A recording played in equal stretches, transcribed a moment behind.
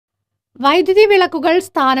വൈദ്യുതി വിളക്കുകൾ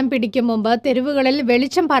സ്ഥാനം പിടിക്കും മുമ്പ് തെരുവുകളിൽ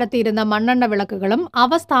വെളിച്ചം പരത്തിയിരുന്ന മണ്ണെണ്ണ വിളക്കുകളും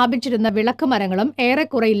അവ സ്ഥാപിച്ചിരുന്ന വിളക്ക് മരങ്ങളും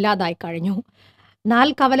ഏറെക്കുറെ ഇല്ലാതായി കഴിഞ്ഞു.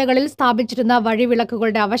 കവലകളിൽ സ്ഥാപിച്ചിരുന്ന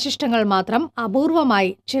വഴിവിളക്കുകളുടെ അവശിഷ്ടങ്ങൾ മാത്രം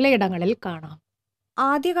അപൂർവമായി ചിലയിടങ്ങളിൽ കാണാം.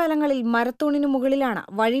 ആദ്യകാലങ്ങളിൽ മരത്തൂണിനു മുകളിലാണ്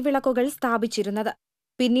വഴിവിളക്കുകൾ സ്ഥാപിച്ചിരുന്നത്.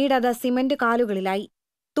 പിന്നീട് അത് സിമന്റ് കാലുകളിലായി.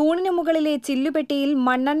 തൂണിനു മുകളിലെ ചില്ലുപെട്ടിയിൽ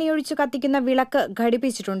മണ്ണെണ്ണയൊഴിച്ചു കത്തിക്കുന്ന വിളക്ക്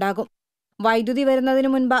ഘടിപ്പിച്ചിട്ടുണ്ടാകും. വൈദ്യുതി വരുന്നതിനു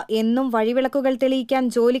മുൻപ് എന്നും വഴിവിളക്കുകൾ തെളിയിക്കാൻ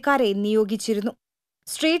ജോലിക്കാരെ നിയോഗിച്ചിരുന്നു.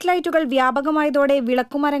 സ്ട്രീറ്റ് ലൈറ്റുകൾ വ്യാപകമായതോടെ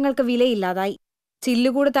വിളക്കുമരങ്ങൾക്ക് വിലയില്ലാതായി.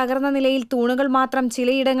 ചില്ലുകൂട് തകർന്ന നിലയിൽ തൂണുകൾ മാത്രം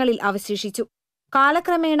ചിലയിടങ്ങളിൽ അവശേഷിച്ചു.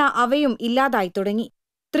 കാലക്രമേണ അവയും ഇല്ലാതായി തുടങ്ങി.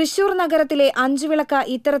 തൃശൂർ നഗരത്തിലെ 5 വിളക്ക്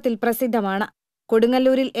ഇത്തരത്തിൽ പ്രസിദ്ധമാണ്.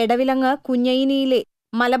 കൊടുങ്ങല്ലൂരിൽ എടവിലങ്ങ് കുഞ്ഞയിനിയിലെ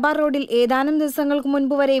മലബാർ റോഡിൽ ഏതാനും ദിവസങ്ങൾക്ക്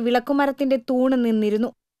മുൻപ് വരെ വിളക്കുമരത്തിന്റെ തൂണ് നിന്നിരുന്നു.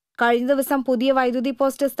 കഴിഞ്ഞ ദിവസം പുതിയ വൈദ്യുതി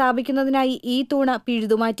പോസ്റ്റ് സ്ഥാപിക്കുന്നതിനായി ഈ തൂണ്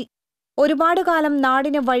പിഴുതുമാറ്റി. ഒരുപാട് കാലം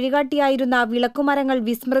നാടിന് വഴികാട്ടിയായിരുന്ന വിളക്കുമരങ്ങൾ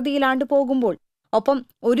വിസ്മൃതിയിലാണ്ടു പോകുമ്പോൾ ഒപ്പം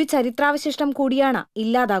ഒരു ചരിത്രാവശിഷ്ടം കൂടിയാണ്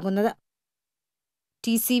ഇല്ലാതാകുന്നത്.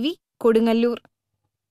 T.C.V. കൊടുങ്ങല്ലൂർ.